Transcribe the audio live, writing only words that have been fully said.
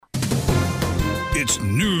It's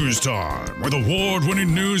news time with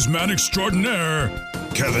award-winning newsman extraordinaire,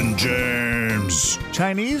 Kevin James.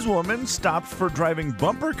 Chinese woman stopped for driving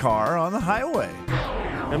bumper car on the highway.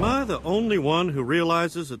 Am I the only one who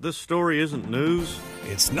realizes that this story isn't news?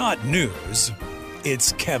 It's not news.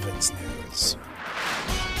 It's Kevin's news.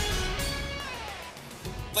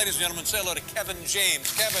 Ladies and gentlemen, say hello to Kevin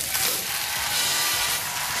James. Kevin.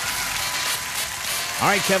 All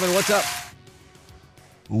right, Kevin, what's up?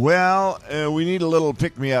 Well, we need a little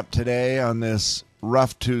pick-me-up today on this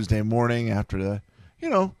rough Tuesday morning after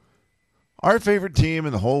our favorite team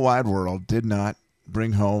in the whole wide world did not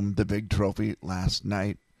bring home the big trophy last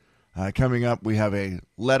night. Coming up, we have a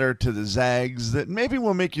letter to the Zags that maybe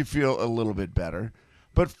will make you feel a little bit better.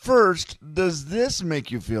 But first, does this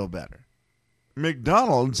make you feel better?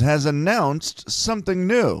 McDonald's has announced something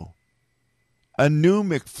new. A new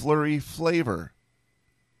McFlurry flavor.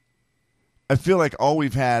 I feel like all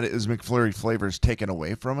we've had is McFlurry flavors taken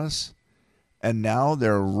away from us, and now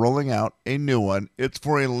they're rolling out a new one. It's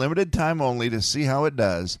for a limited time only to see how it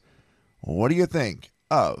does. What do you think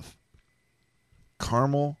of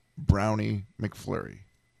Caramel Brownie McFlurry?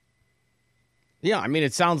 Yeah, I mean,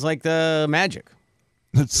 it sounds like the magic.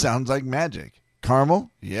 It sounds like magic. Caramel?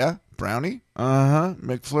 Yeah. Brownie? Uh-huh.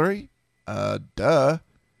 McFlurry? Duh.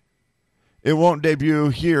 It won't debut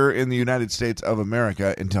here in the United States of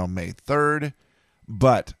America until May 3rd,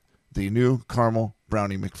 but the new Caramel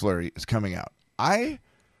Brownie McFlurry is coming out. I,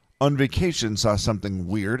 on vacation, saw something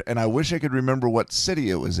weird, and I wish I could remember what city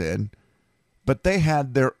it was in, but they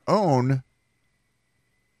had their own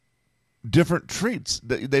different treats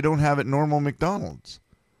that they don't have at normal McDonald's.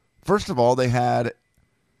 First of all, they had,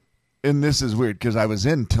 and this is weird because I was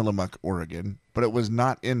in Tillamook, Oregon, but it was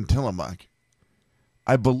not in Tillamook.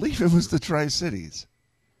 I believe it was the Tri-Cities,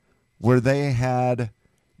 where they had,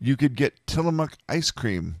 you could get Tillamook ice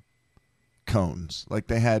cream cones. Like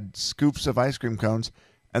they had scoops of ice cream cones,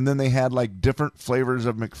 and then they had like different flavors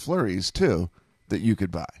of McFlurries too that you could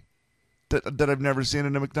buy that I've never seen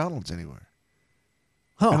in a McDonald's anywhere.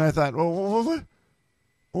 Huh. And I thought, well,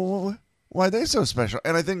 why are they so special?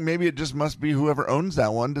 And I think maybe it just must be whoever owns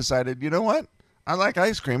that one decided, you know what? I like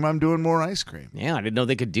ice cream. I'm doing more ice cream. Yeah, I didn't know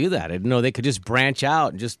they could do that. I didn't know they could just branch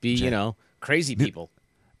out and just be, crazy people.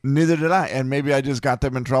 Neither did I. And maybe I just got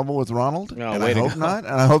them in trouble with Ronald. No, and way I to hope go. not.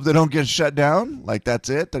 And I hope they don't get shut down. Like, that's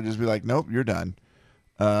it. They'll just be like, nope, you're done.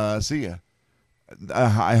 See ya.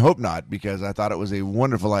 I hope not, because I thought it was a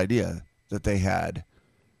wonderful idea that they had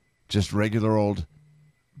just regular old,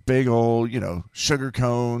 big old, sugar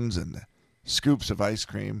cones and scoops of ice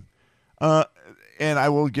cream. And I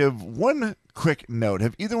will give one quick note.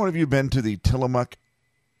 Have either one of you been to the Tillamook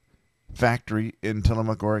factory in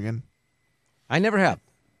Tillamook, Oregon? I never have.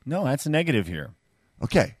 No, that's a negative here.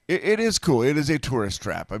 Okay. It is cool. It is a tourist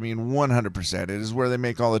trap. I mean, 100%. It is where they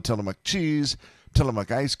make all the Tillamook cheese,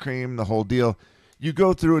 Tillamook ice cream, the whole deal. You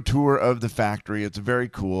go through a tour of the factory. It's very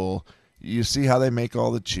cool. You see how they make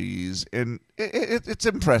all the cheese, and it's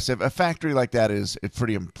impressive. A factory like that is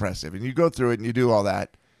pretty impressive. And you go through it, and you do all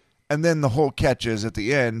that. And then the whole catch is at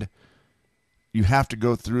the end, you have to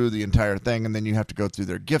go through the entire thing, and then you have to go through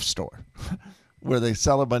their gift store where they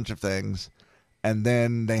sell a bunch of things, and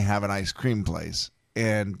then they have an ice cream place.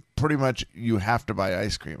 And pretty much you have to buy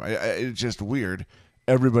ice cream. It's just weird.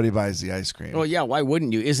 Everybody buys the ice cream. Well, yeah, why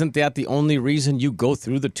wouldn't you? Isn't that the only reason you go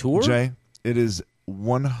through the tour? Jay, it is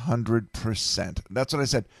 100%. That's what I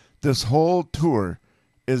said. This whole tour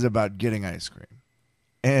is about getting ice cream.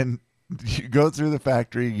 And you go through the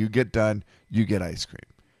factory, you get done, you get ice cream.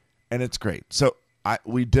 And it's great. So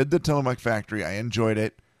we did the Tillamook factory. I enjoyed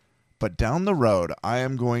it. But down the road, I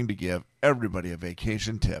am going to give everybody a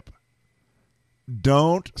vacation tip.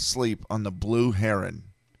 Don't sleep on the Blue Heron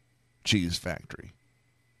cheese factory.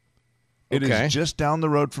 It is just down the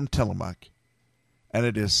road from Tillamook. And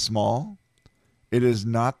it is small. It is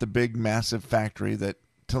not the big, massive factory that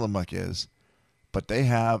Tillamook is. But they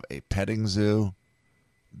have a petting zoo.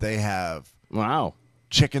 They have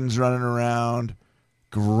chickens running around.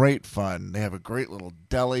 Great fun. They have a great little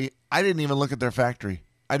deli. I didn't even look at their factory.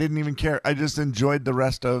 I didn't even care. I just enjoyed the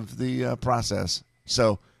rest of the process.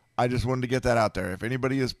 So I just wanted to get that out there. If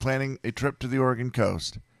anybody is planning a trip to the Oregon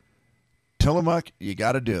coast, Tillamook, you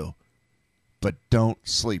got to do. But don't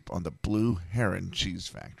sleep on the Blue Heron cheese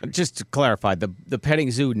factory. Just to clarify, the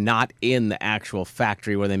petting zoo not in the actual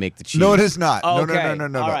factory where they make the cheese? No, it is not. Okay.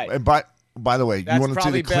 No. All right. And by the way, That's you want to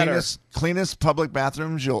see the cleanest public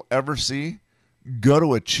bathrooms you'll ever see? Go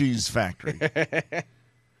to a cheese factory.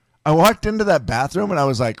 I walked into that bathroom and I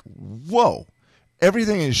was like, whoa.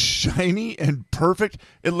 Everything is shiny and perfect.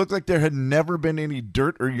 It looked like there had never been any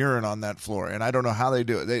dirt or urine on that floor, and I don't know how they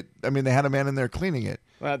do it. They had a man in there cleaning it.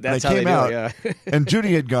 Well, And that's how they do out, it, yeah. and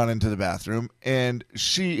Judy had gone into the bathroom, and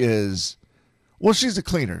she's a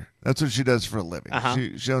cleaner. That's what she does for a living. Uh-huh.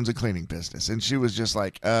 She owns a cleaning business, and she was just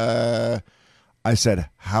like, I said,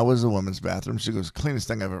 how is the women's bathroom? She goes, cleanest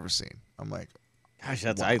thing I've ever seen. I'm like, Gosh,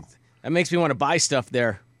 that makes me want to buy stuff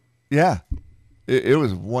there. yeah, it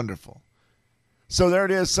was wonderful. So there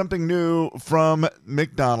it is, something new from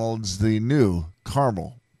McDonald's, the new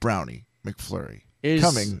caramel brownie McFlurry,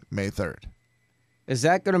 coming May 3rd. Is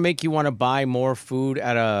that going to make you want to buy more food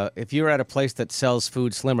if you're at a place that sells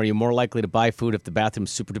food, Slim, are you more likely to buy food if the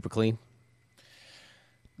bathroom's super duper clean?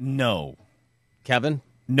 No. Kevin?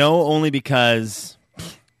 No, only because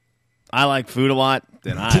I like food a lot,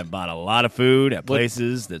 and I bought a lot of food at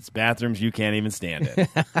places that's bathrooms you can't even stand in.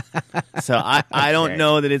 So I don't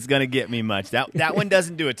know that it's going to get me much. That one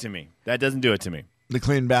doesn't do it to me. That doesn't do it to me. The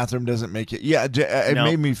clean bathroom doesn't make it. Yeah, it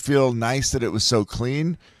made me feel nice that it was so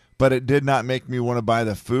clean, but it did not make me want to buy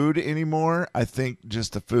the food anymore. I think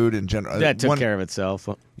just the food in general. That took care of itself.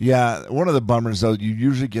 Yeah, one of the bummers, though, you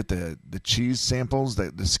usually get the cheese samples,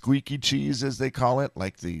 the squeaky cheese, as they call it,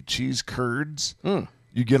 like the cheese curds.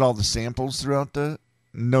 You get all the samples throughout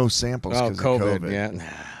no samples because of COVID.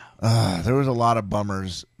 Yeah. There was a lot of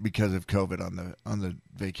bummers because of COVID on the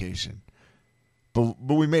vacation. But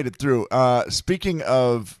we made it through. Speaking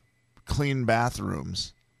of clean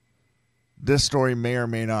bathrooms, this story may or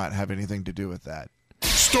may not have anything to do with that.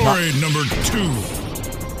 Story number 2.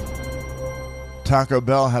 Taco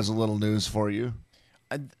Bell has a little news for you.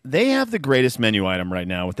 They have the greatest menu item right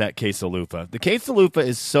now with that quesalupa. The quesalupa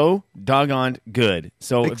is so doggone good.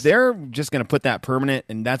 So if they're just going to put that permanent,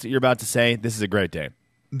 and that's what you're about to say, this is a great day.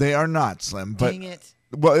 They are not, Slim. But, Dang it.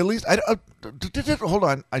 Well, at least hold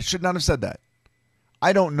on. I should not have said that.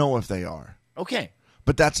 I don't know if they are. Okay.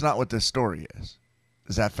 But that's not what this story is.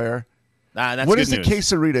 Is that fair? That's what good is a news.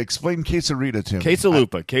 quesarita? Explain quesarita to me.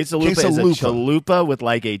 Quesalupa. Quesalupa is a Quesalupa. chalupa with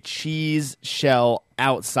like a cheese shell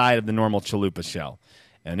outside of the normal chalupa shell.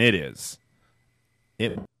 And it is.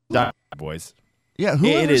 Boys. Yeah,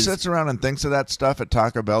 whoever sits around and thinks of that stuff at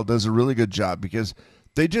Taco Bell does a really good job because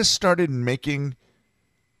they just started making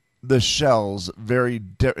the shells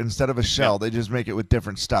instead of a shell, they just make it with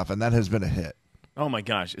different stuff, and that has been a hit. Oh my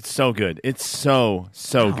gosh, it's so good. It's so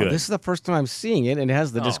good. This is the first time I'm seeing it, and it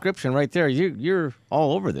has the description right there. You're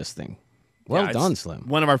all over this thing. Well done, Slim.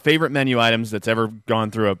 One of our favorite menu items that's ever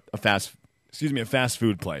gone through a fast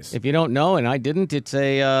food place. If you don't know, and I didn't, it's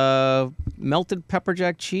a melted pepper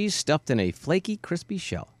jack cheese stuffed in a flaky, crispy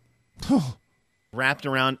shell. Wrapped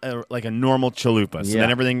around like a normal chalupa. So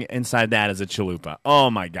then everything inside that is a chalupa. Oh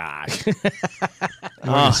my gosh.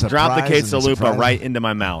 Drop the quesalupa right into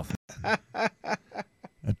my mouth.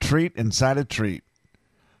 A treat inside a treat.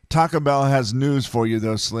 Taco Bell has news for you,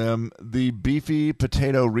 though, Slim. The beefy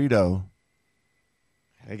potato Rito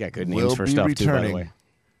They got good names for stuff, too, by the way.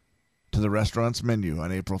 To the restaurant's menu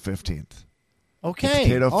on April 15th. Okay.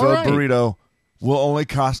 The potato-filled burrito will only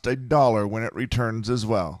cost $1 when it returns as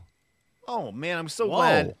well. Oh, man, I'm so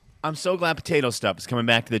glad. I'm so glad potato stuff is coming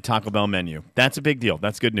back to the Taco Bell menu. That's a big deal.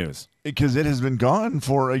 That's good news. Because it has been gone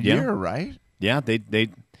for a year, right? Yeah,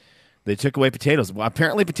 they took away potatoes. Well,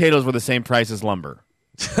 apparently potatoes were the same price as lumber.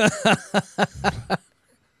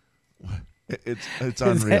 It's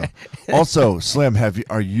unreal. Also, Slim,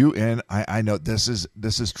 are you in? I know this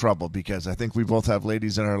is trouble because I think we both have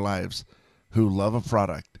ladies in our lives who love a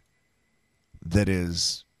product that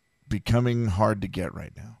is becoming hard to get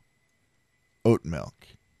right now. Oat milk.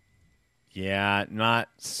 Yeah, not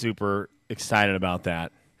super excited about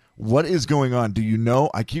that. What is going on? Do you know?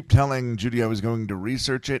 I keep telling Judy I was going to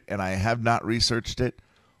research it, and I have not researched it.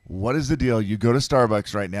 What is the deal? You go to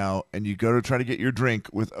Starbucks right now, and you go to try to get your drink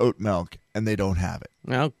with oat milk, and they don't have it.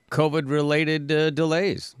 Well, COVID-related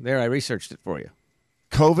delays. There, I researched it for you.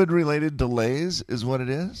 COVID-related delays is what it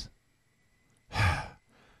is?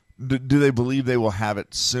 Do they believe they will have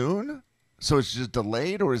it soon? So it's just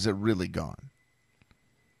delayed, or is it really gone?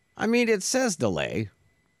 I mean, it says delay.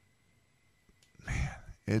 Man,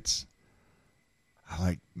 it's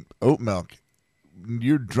like oat milk.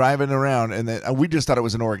 You're driving around, and then we just thought it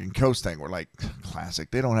was an Oregon Coast thing. We're like,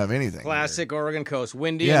 classic. They don't have anything. Classic Oregon Coast.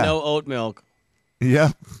 Windy and no oat milk.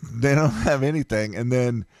 Yep. They don't have anything. And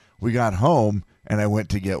then we got home, and I went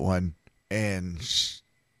to get one, and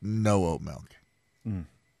no oat milk.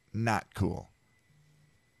 Not cool.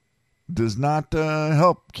 Does not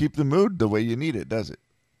help keep the mood the way you need it, does it?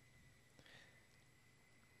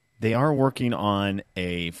 They are working on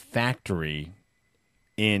a factory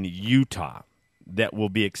in Utah that will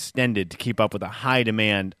be extended to keep up with the high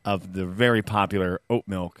demand of the very popular oat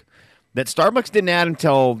milk that Starbucks didn't add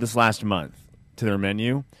until this last month to their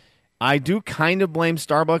menu. I do kind of blame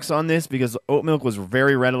Starbucks on this because oat milk was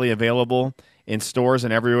very readily available in stores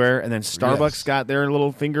and everywhere, and then Starbucks got their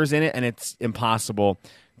little fingers in it, and it's impossible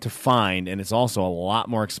to find, and it's also a lot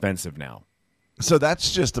more expensive now. So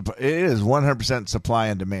that's just it is 100% supply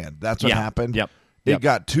and demand. That's what happened. Yep. It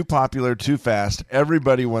got too popular too fast.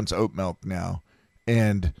 Everybody wants oat milk now,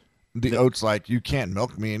 and the oat's like, you can't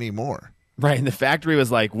milk me anymore. Right, and the factory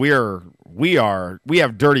was like, we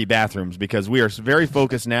have dirty bathrooms because we are very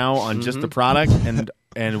focused now on just the product,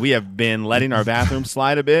 and we have been letting our bathrooms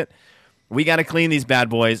slide a bit. We got to clean these bad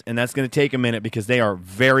boys, and that's going to take a minute because they are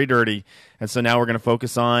very dirty. And so now we're going to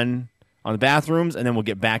focus on the bathrooms, and then we'll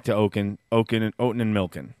get back to oaten and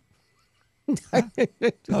milking.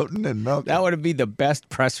 Oaten and milking. That would be the best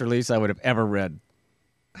press release I would have ever read.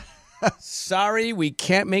 Sorry, we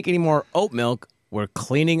can't make any more oat milk. We're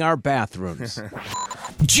cleaning our bathrooms.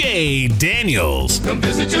 Jay Daniels. Come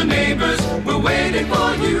visit your neighbors. We're waiting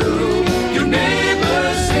for you. Your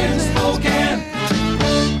neighbors in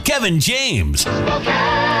Spokane. Kevin James. Spokane.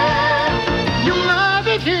 You love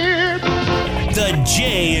it here. The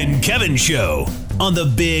Jay and Kevin Show on the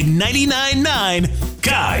Big 99.9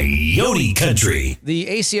 Coyote Country. The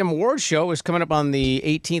ACM Awards Show is coming up on the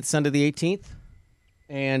 18th, Sunday the 18th.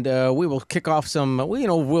 And we will kick off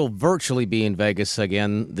we'll virtually be in Vegas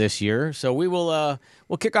again this year. So we'll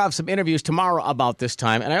kick off some interviews tomorrow about this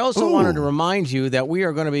time. And I also wanted to remind you that we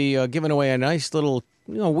are going to be giving away a nice little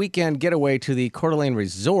weekend getaway to the Coeur d'Alene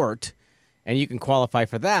Resort. And you can qualify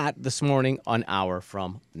for that this morning, an hour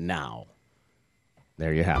from now.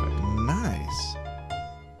 There you have it. Nice.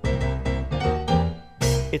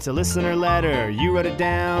 It's a listener letter. You wrote it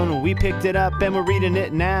down. We picked it up and we're reading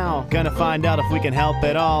it now. Gonna find out if we can help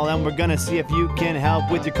at all. And we're gonna see if you can help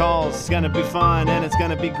with your calls. It's gonna be fun and it's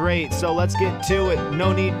gonna be great. So let's get to it.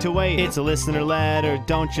 No need to wait. It's a listener letter,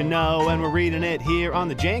 don't you know? And we're reading it here on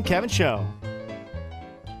the Jay and Kevin Show.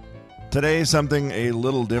 Today, something a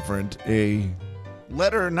little different. A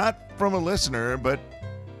letter not from a listener, but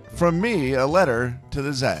from me, a letter to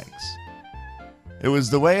the Zags. It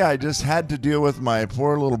was the way I just had to deal with my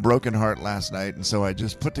poor little broken heart last night, and so I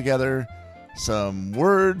just put together some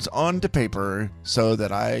words onto paper so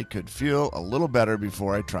that I could feel a little better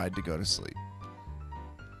before I tried to go to sleep.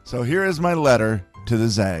 So here is my letter to the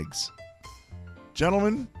Zags.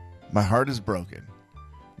 Gentlemen, my heart is broken.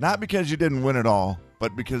 Not because you didn't win it all,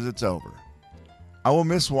 but because it's over. I will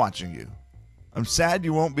miss watching you. I'm sad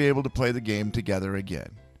you won't be able to play the game together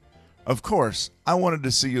again. Of course, I wanted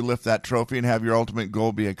to see you lift that trophy and have your ultimate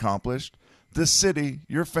goal be accomplished. This city,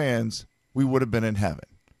 your fans, we would have been in heaven.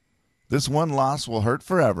 This one loss will hurt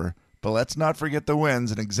forever, but let's not forget the wins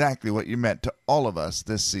and exactly what you meant to all of us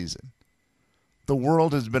this season. The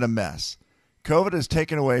world has been a mess. COVID has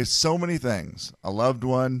taken away so many things, a loved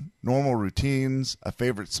one, normal routines, a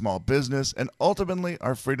favorite small business, and ultimately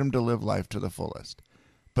our freedom to live life to the fullest.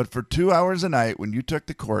 But for 2 hours a night when you took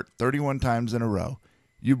the court 31 times in a row,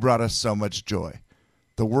 you brought us so much joy.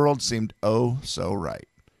 The world seemed oh so right.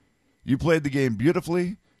 You played the game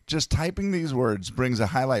beautifully. Just typing these words brings a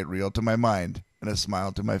highlight reel to my mind and a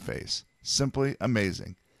smile to my face. Simply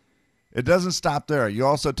amazing. It doesn't stop there. You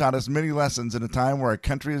also taught us many lessons in a time where our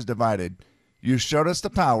country is divided. You showed us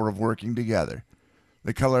the power of working together.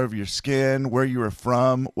 The color of your skin, where you were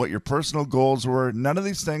from, what your personal goals were, none of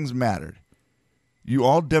these things mattered. You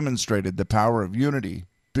all demonstrated the power of unity,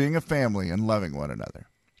 being a family, and loving one another.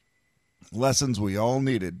 Lessons we all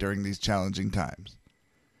needed during these challenging times.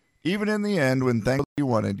 Even in the end, when things you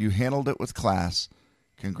wanted, you handled it with class,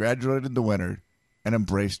 congratulated the winner, and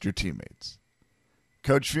embraced your teammates.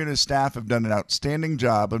 Coach Few and his staff have done an outstanding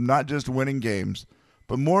job of not just winning games,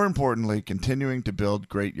 but more importantly, continuing to build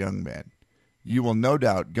great young men. You will no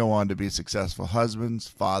doubt go on to be successful husbands,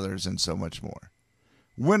 fathers, and so much more.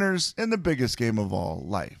 Winners in the biggest game of all,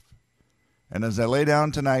 life. And as I lay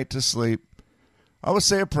down tonight to sleep, I will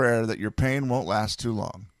say a prayer that your pain won't last too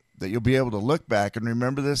long, that you'll be able to look back and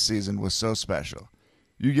remember this season was so special.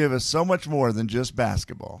 You gave us so much more than just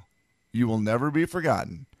basketball. You will never be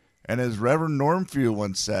forgotten. And as Reverend Norm Few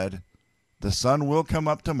once said, the sun will come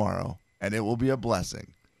up tomorrow, and it will be a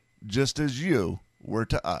blessing, just as you were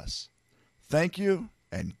to us. Thank you,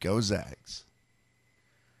 and go Zags.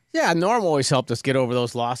 Yeah, Norm always helped us get over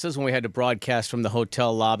those losses when we had to broadcast from the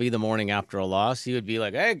hotel lobby the morning after a loss. He would be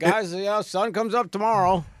like, hey, guys, sun comes up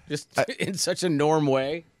tomorrow, just in such a Norm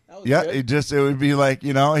way. Yeah, it would be like,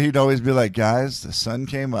 he'd always be like, guys, the sun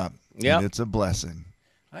came up. Yeah, it's a blessing.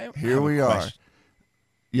 Here we are.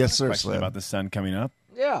 Yes, sir, Question Slim. about the sun coming up.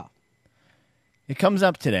 Yeah. It comes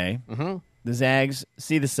up today. Mm-hmm. The Zags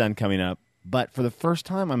see the sun coming up, but for the first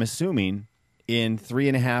time, I'm assuming, in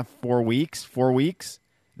 3.5, 4 weeks,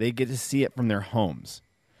 they get to see it from their homes.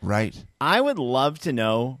 Right. I would love to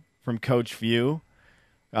know from Coach Few.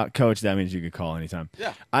 Coach, that means you could call anytime.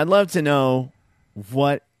 Yeah. I'd love to know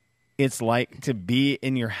what it's like to be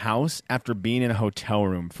in your house after being in a hotel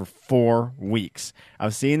room for 4 weeks. I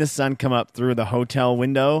was seeing the sun come up through the hotel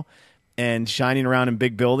window and shining around in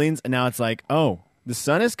big buildings, and now it's like, oh, the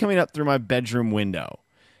sun is coming up through my bedroom window.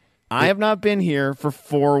 I have not been here for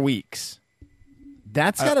 4 weeks.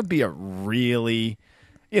 That's got to be a really,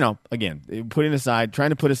 again,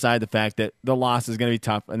 trying to put aside the fact that the loss is going to be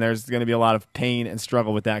tough, and there's going to be a lot of pain and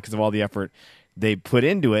struggle with that because of all the effort they put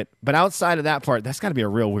into it. But outside of that part, that's got to be a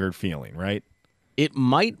real weird feeling, right? It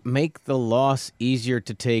might make the loss easier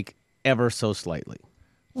to take ever so slightly.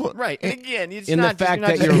 Well, right. And again, it's in not the fact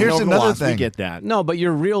just, that here's another loss. thing. We get that. No, but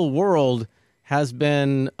your real world has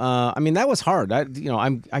been. That was hard. I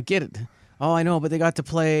get it. Oh, I know, but they got to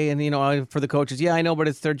play, and for the coaches, yeah, I know, but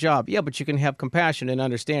it's their job. Yeah, but you can have compassion and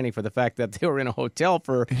understanding for the fact that they were in a hotel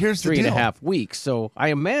for Here's the 3.5 weeks. So I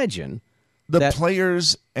imagine the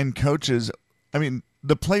players and coaches.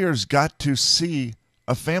 The players got to see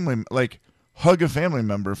a family, hug a family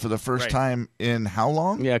member for the first time in how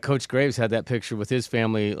long? Yeah, Coach Graves had that picture with his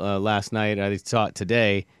family last night. I saw it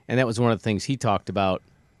today, and that was one of the things he talked about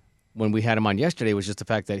when we had him on yesterday, was just the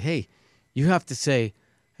fact that, hey, you have to say,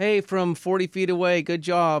 hey, from 40 feet away, good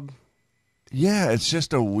job. Yeah, it's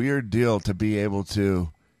just a weird deal to be able to,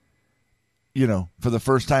 for the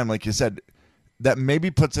first time, like you said, that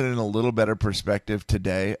maybe puts it in a little better perspective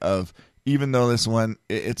today of, even though this one,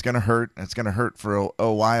 it's going to hurt. It's going to hurt for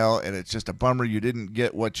a while, and it's just a bummer you didn't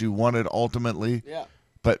get what you wanted ultimately. Yeah.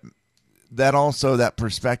 But that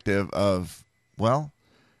perspective of,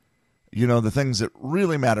 the things that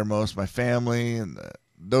really matter most, my family, and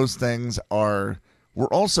those things were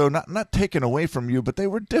also not taken away from you, but they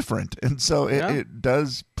were different. And so it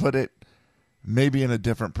does put it maybe in a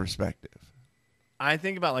different perspective. I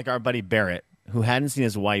think about our buddy Barrett, who hadn't seen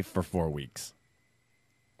his wife for 4 weeks.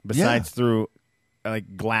 Besides through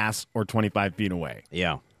glass or 25 feet away.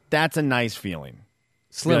 Yeah. That's a nice feeling.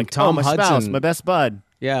 Slim, Tom my Hudson. spouse, my best bud.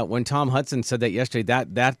 Yeah, when Tom Hudson said that yesterday,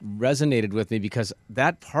 that resonated with me because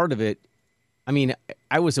that part of it,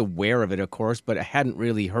 I was aware of it, of course, but I hadn't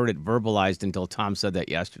really heard it verbalized until Tom said that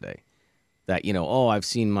yesterday. That, I've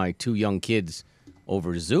seen my 2 young kids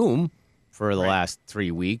over Zoom for the last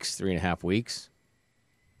 3.5 weeks.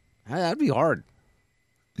 That'd be hard.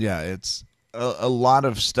 Yeah, it's a lot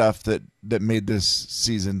of stuff that made this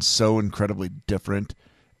season so incredibly different.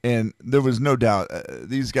 And there was no doubt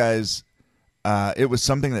these guys, it was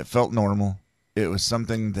something that felt normal. It was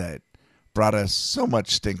something that brought us so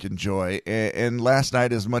much stinking joy. And last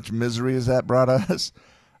night, as much misery as that brought us,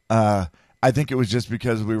 I think it was just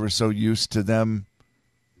because we were so used to them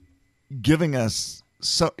giving us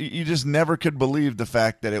so you just never could believe the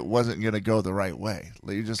fact that it wasn't going to go the right way.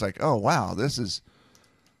 You're just like, oh, wow, this is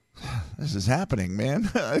happening, man,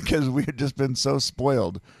 because we had just been so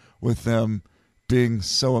spoiled with them being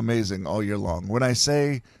so amazing all year long. When I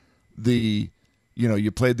say you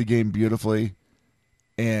played the game beautifully,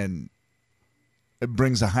 and it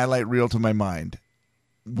brings a highlight reel to my mind,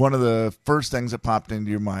 one of the first things that popped into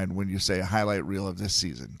your mind when you say a highlight reel of this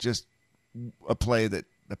season, just a play that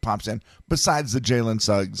pops in besides the Jalen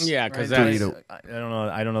Suggs. Yeah, because I don't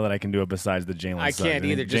know that I can do it besides the Jalen Suggs. I can't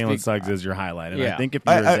either. Jalen Suggs is your highlight. And yeah. I think if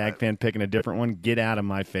you're a Zag fan picking a different one, get out of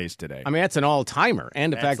my face today. That's an all-timer.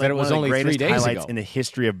 And the fact that it was only 3 days highlights ago. in the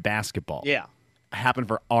history of basketball. Yeah. Happened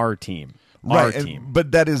for our team. Right, our team.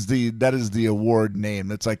 But that is the award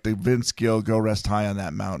name. It's like the Vince Gill "Go Rest High on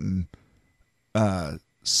That Mountain" sad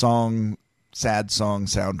song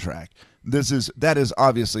soundtrack. That is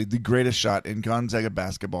obviously the greatest shot in Gonzaga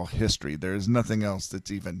basketball history. There is nothing else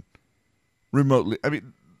that's even remotely.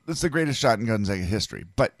 It's the greatest shot in Gonzaga history.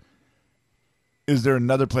 But is there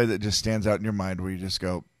another play that just stands out in your mind where you just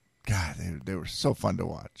go, God, they were so fun to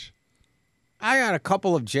watch? I got a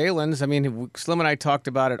couple of Jalen's. Slim and I talked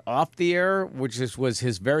about it off the air, which was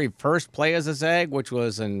his very first play as a Zag, which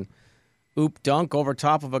was an oop dunk over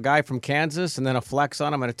top of a guy from Kansas, and then a flex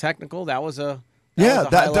on him at a technical. That was a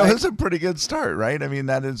that was a pretty good start, right?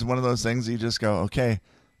 That is one of those things you just go, okay,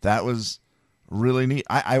 that was really neat.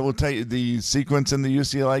 I will tell you the sequence in the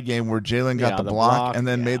UCLA game where Jalen got the block and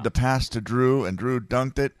then made the pass to Drew, and Drew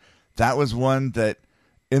dunked it. That was one that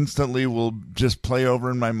instantly will just play over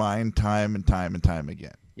in my mind time and time and time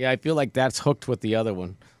again. Yeah, I feel like that's hooked with the other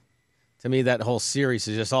one. To me, that whole series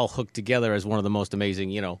is just all hooked together as one of the most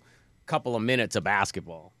amazing, couple of minutes of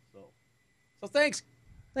basketball. So thanks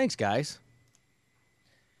guys.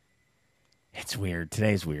 It's weird.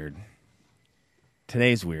 Today's weird.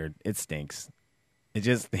 It stinks. It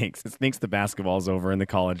just stinks. It stinks the basketball's over and the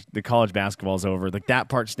college basketball's over. Like, that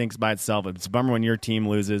part stinks by itself. It's a bummer when your team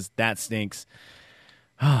loses. That stinks.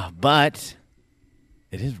 But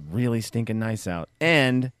it is really stinking nice out.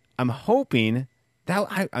 And I'm hoping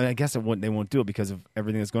that I guess they won't do it because of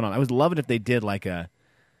everything that's going on. I would love it if they did like a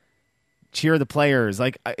cheer the players.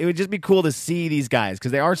 Like, it would just be cool to see these guys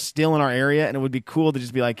because they are still in our area, and it would be cool to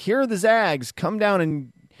just be like, here are the Zags. Come down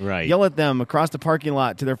and yell at them across the parking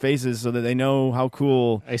lot to their faces so that they know how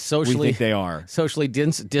cool we think they are. Socially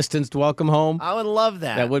distanced welcome home. I would love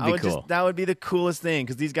that. That would be cool. That would be the coolest thing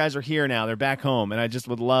because these guys are here now. They're back home, and I just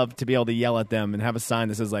would love to be able to yell at them and have a sign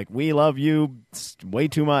that says, like, we love you way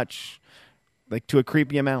too much, like to a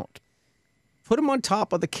creepy amount. Put them on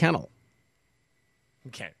top of the kennel.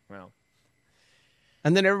 Okay, well.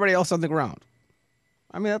 And then everybody else on the ground.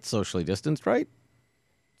 I mean, that's socially distanced, right?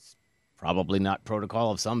 It's probably not protocol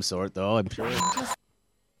of some sort, though, I'm sure.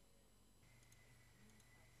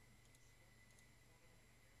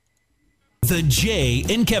 The Jay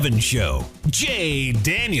and Kevin Show. Jay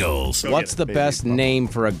Daniels. What's the best name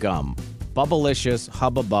for a gum? Bubblicious,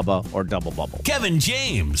 Hubba Bubba, or Double Bubble? Kevin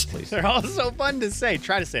James. Please. They're all so fun to say.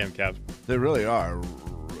 Try to say them, Kev. They really are.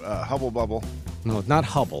 Hubble Bubble. No, it's not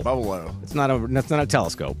Hubble. Bubble-o. That's not a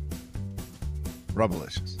telescope.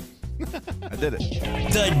 Rubblicious. I did it.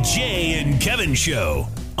 The Jay and Kevin Show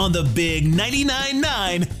on the Big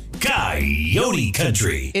 99.9 Coyote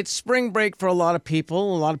Country. It's spring break for a lot of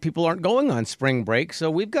people. A lot of people aren't going on spring break, so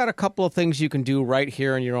we've got a couple of things you can do right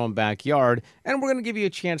here in your own backyard, and we're going to give you a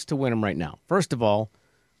chance to win them right now. First of all,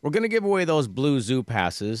 we're going to give away those blue zoo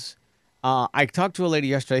passes. I talked to a lady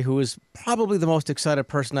yesterday who is probably the most excited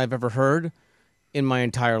person I've ever heard in my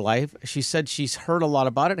entire life. She said she's heard a lot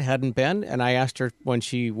about it, hadn't been, and I asked her when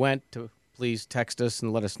she went to please text us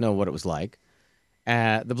and let us know what it was like.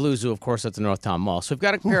 The Blue Zoo, of course, at the Northtown Mall. So we've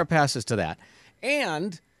got a pair of passes to that.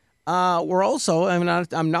 And we're also,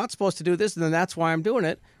 I'm not supposed to do this, and then that's why I'm doing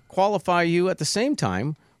it, qualify you at the same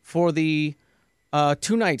time for the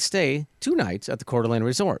 2-night stay, 2 nights at the Coeur d'Alene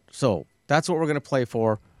Resort. So that's what we're going to play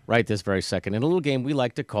for right this very second in a little game we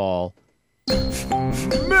like to call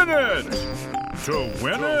Minute to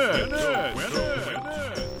Win It.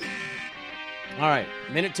 All right,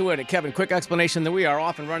 minute to win it. Kevin, quick explanation that we are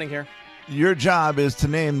off and running here. Your job is to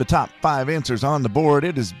name the top 5 answers on the board.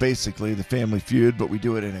 It is basically the Family Feud, but we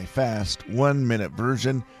do it in a fast 1-minute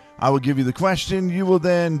version. I will give you the question. You will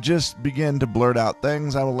then just begin to blurt out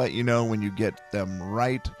things. I will let you know when you get them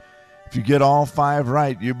right. If you get all 5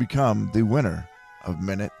 right, you become the winner of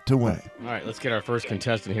Minute to Win It. All right, let's get our first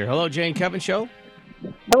contestant here. Hello, Jay and Kevin Show.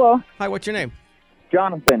 Hello. Hi, what's your name?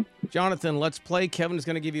 Jonathan. Jonathan, let's play. Kevin is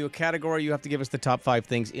going to give you a category. You have to give us the top 5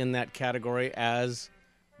 things in that category as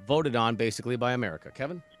voted on, basically, by America.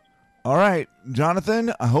 Kevin? All right,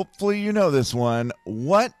 Jonathan, hopefully you know this one.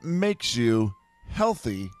 What makes you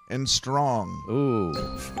healthy and strong? Ooh.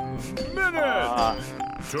 Minute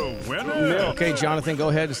to Win It. Okay, Jonathan, go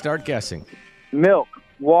ahead and start guessing. Milk,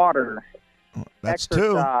 water, That's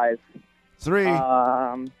exercise, 2. 3.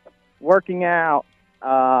 working out,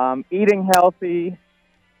 eating healthy,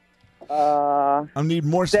 I need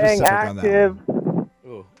more staying specific on that active. one.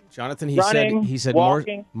 Ooh. Jonathan, Running, he said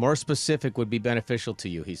walking. more specific would be beneficial to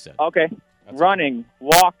you, he said. Okay. Running,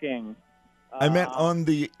 walking. I meant on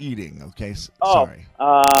the eating, okay? Sorry.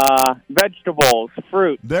 Vegetables,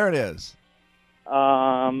 fruit. There it is.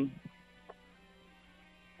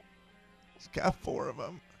 It's got 4 of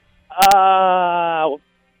them.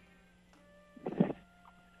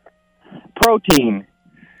 Protein.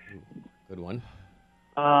 Good one.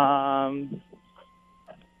 I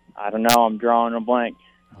don't know. I'm drawing a blank.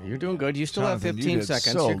 You're doing good. You still Jonathan, have 15 you did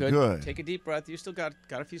seconds. so You're good. good. Take a deep breath. You still got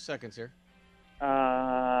a few seconds here.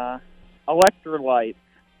 Electrolytes.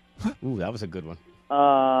 Ooh, that was a good one.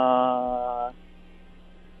 I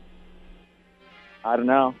don't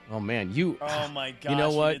know. Oh, man. You. Oh, my gosh. You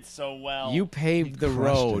know what? You did so well. You paved the crushed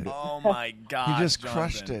road. it. Oh, my gosh. He just Jonathan.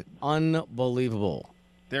 crushed it. Unbelievable.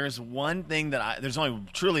 There's one thing there's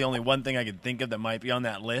truly only one thing I could think of that might be on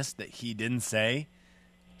that list that he didn't say.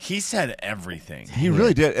 He said everything. He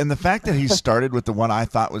really did. And the fact that he started with the one I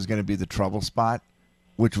thought was going to be the trouble spot,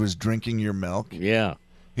 which was drinking your milk. Yeah.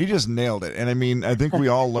 He just nailed it. And I mean, I think we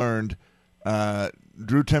all learned,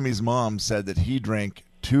 Drew Timmy's mom said that he drank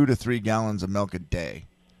 2 to 3 gallons of milk a day.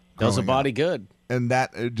 Does a growing body up. good. And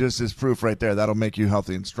that just is proof right there. That'll make you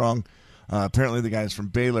healthy and strong. Apparently, the guys from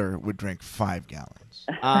Baylor would drink 5 gallons.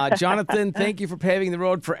 Jonathan, thank you for paving the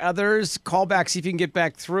road for others. Call back, see if you can get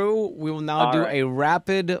back through. We will now do a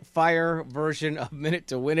rapid-fire version of Minute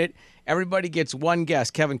to Win It. Everybody gets one guess.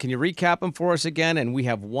 Kevin, can you recap them for us again? And we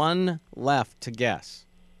have one left to guess.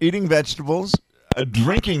 Eating vegetables,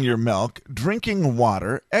 drinking your milk, drinking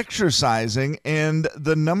water, exercising, and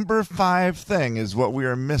the number 5 thing is what we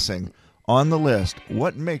are missing on the list.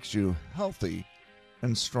 What makes you healthy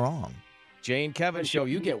and strong? Jay and Kevin show.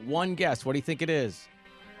 You get one guess. What do you think it is?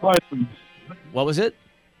 Vitamins. What was it?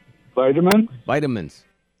 Vitamins. Vitamins.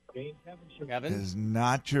 It Kevin? is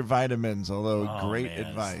not your vitamins, although great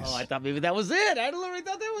advice. Oh, I thought maybe that was it. I literally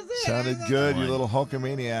thought that was it. Sounded good, you little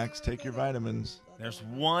Hulkamaniacs. Take your vitamins. There's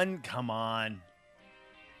one. Come on.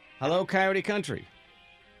 Hello, Coyote Country.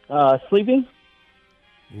 Sleeping.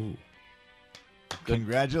 Ooh.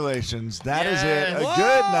 Congratulations. That is Yes. it. A Whoa!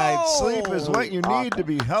 good night's sleep is what you need to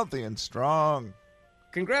be healthy and strong.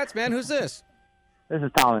 Congrats, man. Who's this? This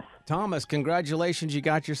is Thomas. Thomas, congratulations. You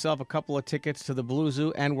got yourself a couple of tickets to the Blue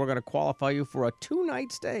Zoo, and we're going to qualify you for a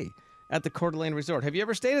 2-night stay at the Coeur d'Alene Resort. Have you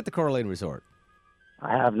ever stayed at the Coeur d'Alene Resort?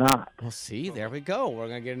 I have not. Well, see, there we go. We're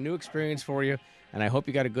going to get a new experience for you, and I hope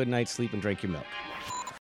you got a good night's sleep and drink your milk.